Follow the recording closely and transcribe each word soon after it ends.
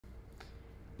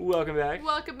Welcome back.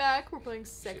 Welcome back. We're playing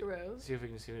Sekiro. See if we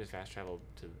can just fast travel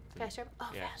to Fast travel?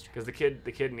 Oh, yeah. fast travel. Because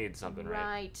the kid needs something, right?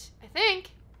 Right. I think.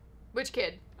 Which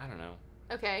kid? I don't know.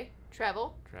 Okay.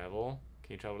 Travel. Travel.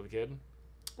 Can you travel to the kid?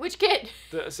 Which kid?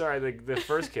 The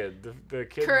first kid. The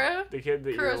kid. Kuro? The kid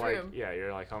that Kuro's you're like. room. Yeah,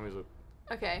 you're like homies with.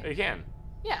 Okay. Oh, you can.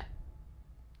 Yeah.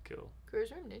 Cool.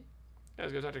 Kuro's room, dude. Yeah,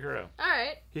 let's go talk to Kuro.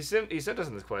 Alright. He sent us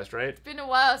on this quest, right? It's been a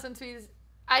while since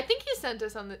I think he sent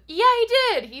us on the... Yeah, he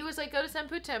did! He was like, go to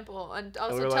Senpu Temple and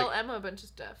also tell Emma a bunch of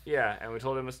stuff. Yeah, and we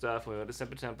told Emma stuff, and we went to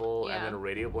Senpu Temple, Yeah. and then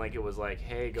Radio Blanket was like,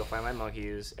 hey, go find my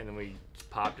monkeys, and then we just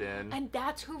popped in. And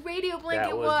that's who Radio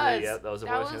Blanket was! That was the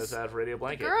voice on the side for Radio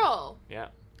Blanket. The girl! Yeah.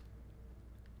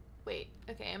 Wait,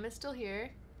 okay, Emma's still here.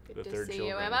 Good The to third see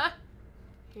children. you, Emma.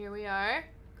 Here we are.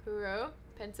 Kuro,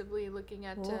 pensively looking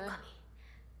at... Oh,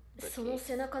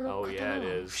 yeah, it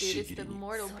is. Dude, it's the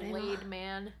mortal blade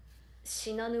man. That's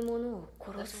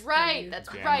That's right, that's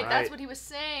Damn right, that's right. what he was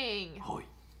saying. Yeah.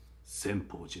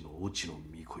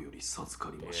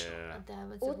 That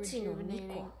was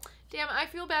rejuvenating. Damn, I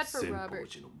feel bad for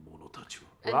Robert.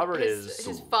 And Robert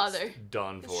his father.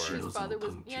 done for. His father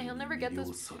was... Yeah, he'll never get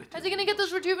those... How's he gonna get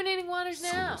those rejuvenating waters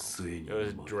now? He'll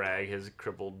just drag his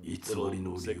crippled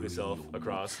little sickly self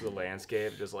across the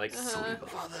landscape, just like, Father.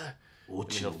 And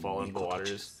then he'll fall into the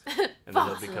waters, and then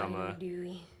he'll become a...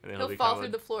 And then He'll fall through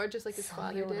the floor just like his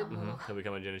father did. He'll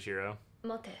become a Genichiro.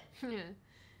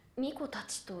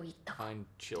 Find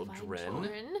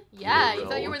children. Yeah, you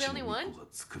thought you were the only one?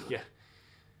 Yeah.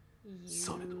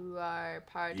 You are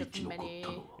part of many.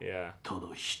 Yeah.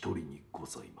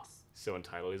 So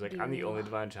entitled. He's like, I'm the only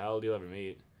divine child you'll ever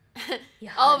meet.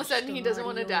 All of a sudden, he doesn't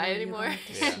want to die anymore.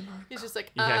 Yeah. He's just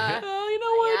like, Yeah. Oh, you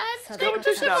know what? yeah,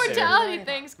 Competition the out there. mortality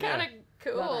thing's kind of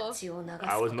cool.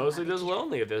 I was mostly just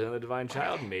lonely. If there's another divine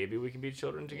child, maybe we can be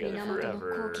children together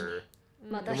forever. The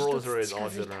moral of the story is all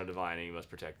children are divine and you must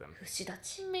protect them.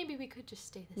 Maybe we could just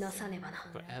stay the same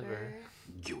Forever.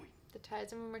 The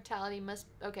tides of immortality must...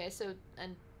 Okay, so...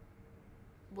 And...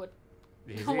 What...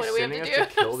 What What do we have to do?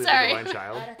 Kill the Sorry. divine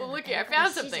child? Well, look here, I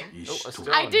found something. Oh, a stone.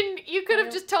 I didn't... You could have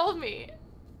just told me.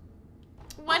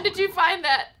 When did you find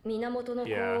that?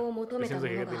 Yeah. It seems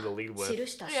like a good thing to lead with.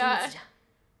 Yeah.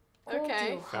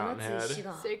 Okay. Fountainhead.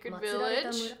 Sacred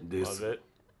Village. Love it.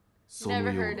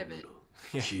 Never heard of it.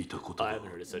 I haven't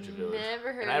heard of such a village.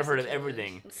 Never heard And I've of heard of such a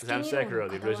everything. Because I'm Sekiro,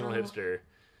 the original hipster.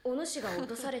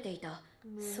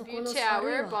 Moonview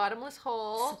Tower, bottomless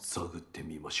hole, standard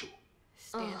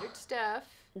stuff.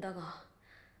 The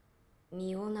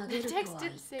text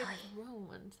did say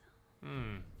Romans.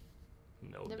 No,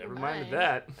 Never never mind. minded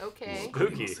that. Okay.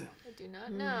 Spooky. I do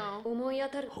not know.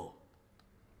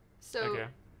 So, Okay.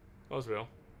 That was real.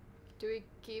 do we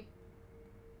keep...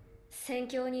 See,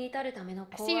 you've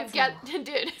got... Dude.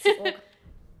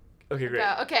 Okay, great.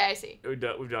 Okay, I see. We've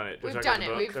done it. We've Talk done about it. the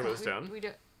book, We've talk about the stone. we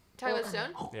don't... Talk about the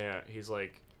stone? Yeah, he's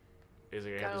like, I have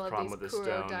Gotta this love problem with these this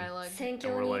Kuro stone. dialogue. And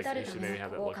we're like, you should maybe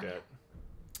have that looked at.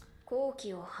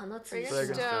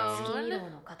 Fragrant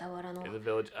stone. In the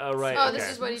village. Oh, right. Oh, okay.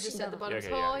 this is what he just said. The Yeah, bottomless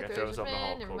okay, hole. yeah. He Throw throws himself in the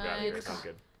hole. in. Never Cool, got it. mind. That sounds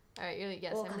good. Alright,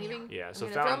 yes, I'm leaving. Yeah, so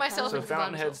I'm gonna throw myself so into the bottomless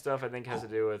Fountainhead hole. stuff I think has to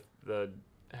do with the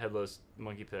headless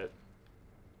monkey pit.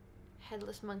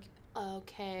 Headless monkey.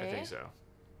 Okay. I think so.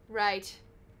 Right.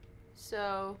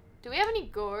 So, do we have any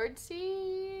gourd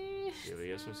seeds? Yeah, we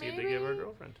get some seed to give our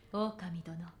girlfriend.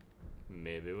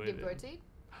 Maybe we Give do. gourd seed?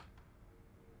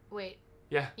 Wait.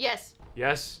 Yeah. Yes.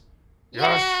 Yes.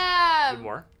 Yeah! Good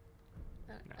more.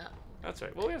 Oh. That's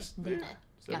right. Well, we have.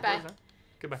 Goodbye.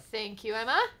 Goodbye. Thank you,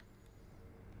 Emma.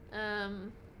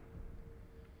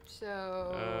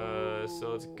 So.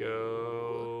 So let's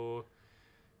go.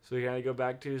 So we gotta go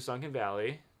back to Sunken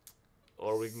Valley,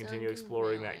 or we can continue Sunken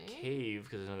exploring that Valley. cave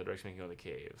because there's another direction we can go in the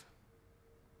cave.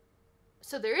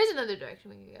 So there is another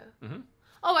direction we can go. Mm-hmm.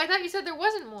 Oh, I thought you said there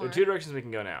wasn't more. There are two directions we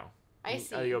can go now. I You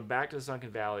see. either go back to the Sunken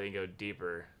Valley and go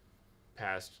deeper,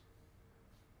 past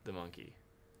the monkey.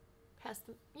 Past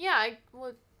the. Yeah,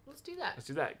 well, let's do that. Let's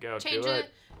do that. Go. Change do the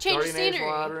it. change the Guardian Age scenery.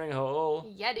 Watering Hole.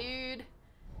 Yeah, dude.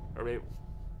 Or maybe.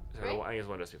 Sorry, Right? I guess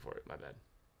one just before it. My bad.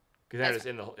 Because they're just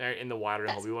in the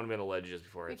watering hole. We want to be on the ledge just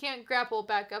before We it. can't grapple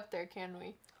back up there, can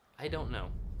we? I don't know.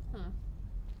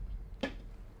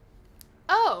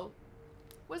 Oh,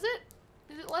 was it?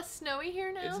 Is it less snowy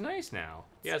here now? It's nice now.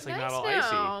 Yeah, it's like nice not all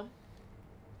now.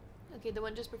 icy. Okay, the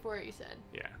one just before it you said.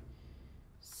 Yeah.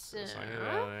 So, Sunken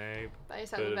Valley. by Go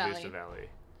South to Valley. Vista Valley.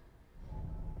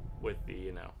 With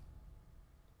the,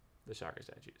 the chakra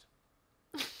statues.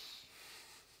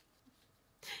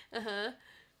 Uh-huh.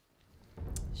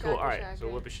 Cool. Shaka, All right. shaka. So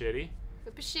Whip is shitty.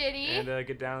 Whip a shitty. And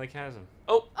get down in the chasm.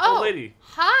 Oh, oh, old lady.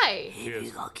 Hi.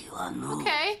 Cheers.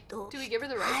 Okay. Do we give her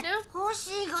the rice now?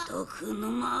 Sorry,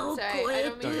 I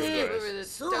don't mean to skip over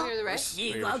this. Don't give her the rice.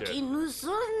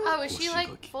 Oh, is she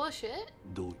like full of shit?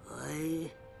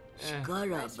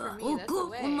 Rice for me, that's the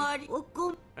way.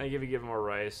 I give her more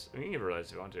rice. I mean, you can give her rice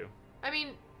if you want to. I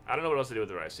mean, I don't know what else to do with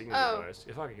the rice. You can give her the rice.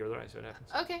 If I could give her the rice, see what happens.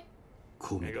 Okay.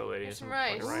 There you go, lady. Here's some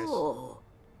rice. Rice.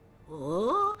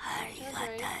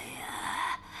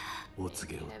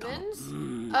 Heavens?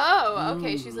 Oh,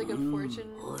 okay. She's like a fortune.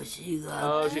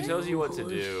 Oh, she tells you what to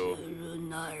do.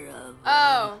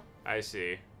 Oh. I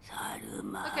see.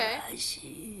 Okay.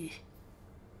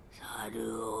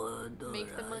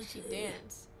 Make the monkey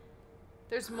dance.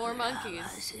 There's more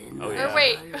monkeys. Oh, yeah. Or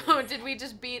wait, oh, did we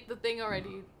just beat the thing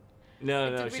already? No,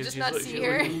 Did we just not see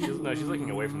her? No, she's looking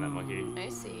away from that monkey. I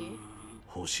see.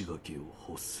 Become a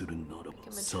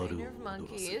trainer of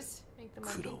monkeys. Make the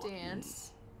monkey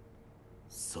dance.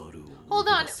 Hold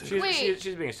on, wait.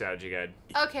 She's being a strategy guide.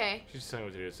 Okay. She's telling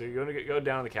you what to do. So you're going to go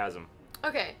down the chasm.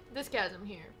 Okay, this chasm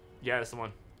here. Yeah, that's the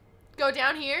one. Go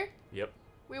down here? Yep.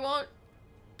 We won't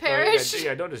perish?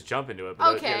 Yeah, don't just jump into it.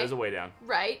 But okay. There's a way down.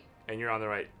 Right. And you're on the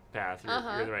right path.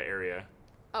 You're in the right area.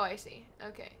 Oh, I see.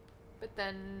 Okay. But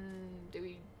then, do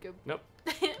we go... Nope.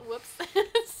 Whoops.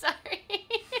 Sorry.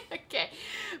 Okay.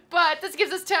 But this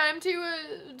gives us time to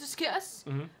discuss.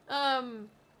 Mm-hmm.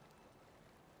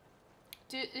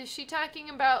 Is she talking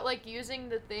about, like, using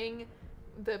the thing,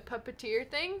 the puppeteer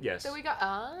thing? Yes. That we got?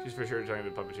 She's for sure talking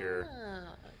about puppeteer.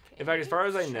 Okay. In fact, as far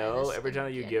as I know, every time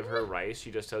that you give her rice,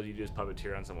 she just tells you to just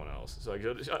puppeteer on someone else. So like,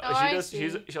 all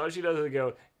she does is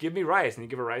go, give me rice, and you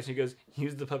give her rice, and she goes,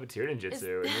 use the puppeteer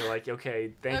ninjutsu, and you're like,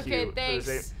 okay, thank you. Okay,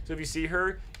 thanks. So if you see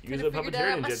her, use the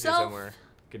puppeteer ninjutsu somewhere.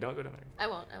 Okay, don't go down there. I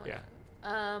won't. Yeah.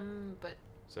 But.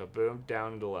 So boom,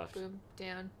 down to the left. Boom,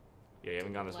 down. Yeah, you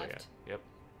haven't gone this way yet. Yep.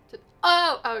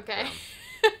 Oh, okay.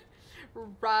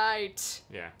 Right.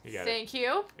 Yeah, you got it. Thank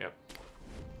you. Yep.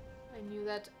 I knew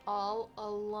that all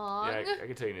along. Yeah, I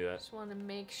can tell you knew that. Just want to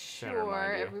make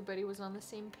sure everybody was on the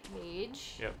same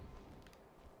page. Yep.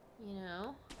 You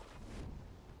know.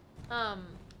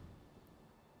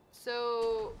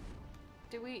 So,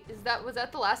 was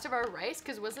that the last of our rice?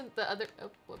 Because wasn't the other?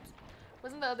 Oh, whoops.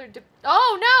 Wasn't the other?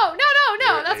 Oh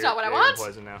no! That's not what I want.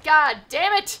 Poison now. God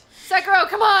damn it, Sekiro!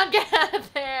 Come on, get out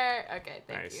of there. Okay,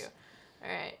 thank you. All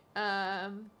right.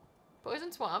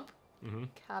 Poison swamp. Mm-hmm.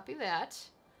 Copy that.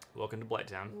 Welcome to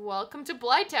Blighttown. Welcome to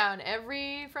Blighttown.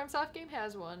 Every FromSoft game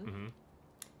has one. Mm-hmm.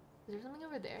 Is there something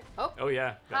over there? Oh. Oh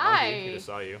yeah. That Hi. Monkey, he just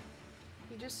saw you.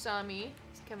 He just saw me.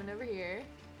 He's coming over here.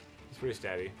 He's pretty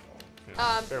stabby.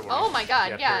 Oh my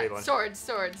god, yeah.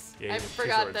 Swords. Yeah, I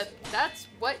forgot that that's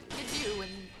what you do in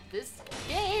this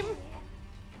game.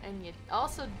 And you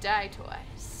also die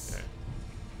twice. Okay.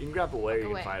 You can grapple away or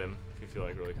you can fight him if you feel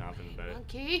like really confident about it.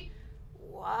 Monkey,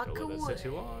 walk away. Don't let that sit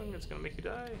too long, it's gonna make you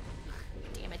die.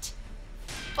 Damn it.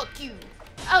 Fuck you.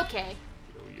 Okay.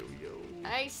 Yo.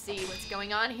 I see what's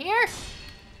going on here.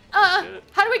 How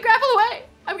do we grapple away?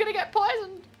 I'm gonna get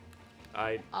poisoned.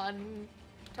 On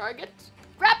target.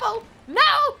 Grapple!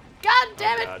 No! God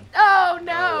damn it! Oh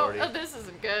no! Oh, this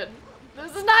isn't good.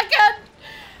 This is not good!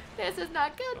 This is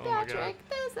not good, Patrick.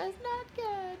 This is not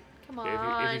good. Come on.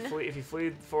 Yeah, if you flee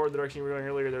forward the direction you were going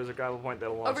earlier, there's a grapple point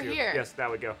that'll launch you. Over here? Yes,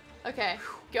 that would go. Okay.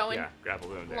 Going. Yeah, grapple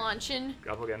boom there. Launching.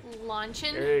 Grapple again.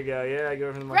 Launching. There you go. Yeah,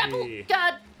 go from the monkey.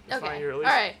 Grapple! God! It's okay. Fine, you're at least,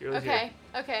 alright. you're at least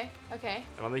Okay. Here. Okay.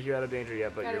 I don't think you're out of danger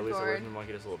yet, but you're at least away from the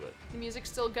monkey just a little bit. The music's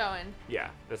still going. Yeah,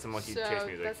 that's the monkey chase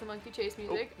music. That's the monkey chase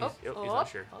music. He's not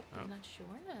sure. He's not sure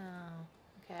now.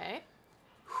 Okay.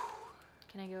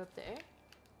 Can I go up there?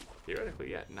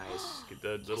 Theoretically, yeah. Nice. Get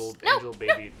the little No! angel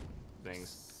baby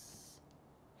things.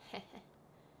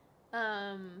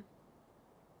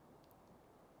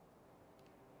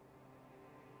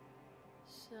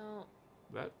 So.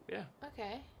 That, yeah.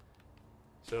 Okay.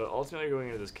 So ultimately you're going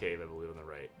into this cave, I believe, on the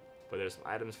right. But there's some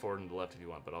items forward and to the left if you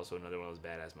want, but also another one of those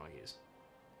badass monkeys.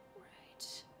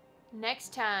 Right.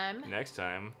 Next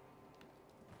time.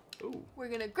 Ooh. We're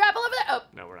gonna grapple over there. Oh.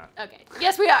 No, we're not. Okay.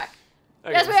 Yes, we are.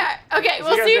 Okay, yes, we are. Okay,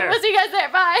 we'll see you guys there.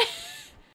 Bye.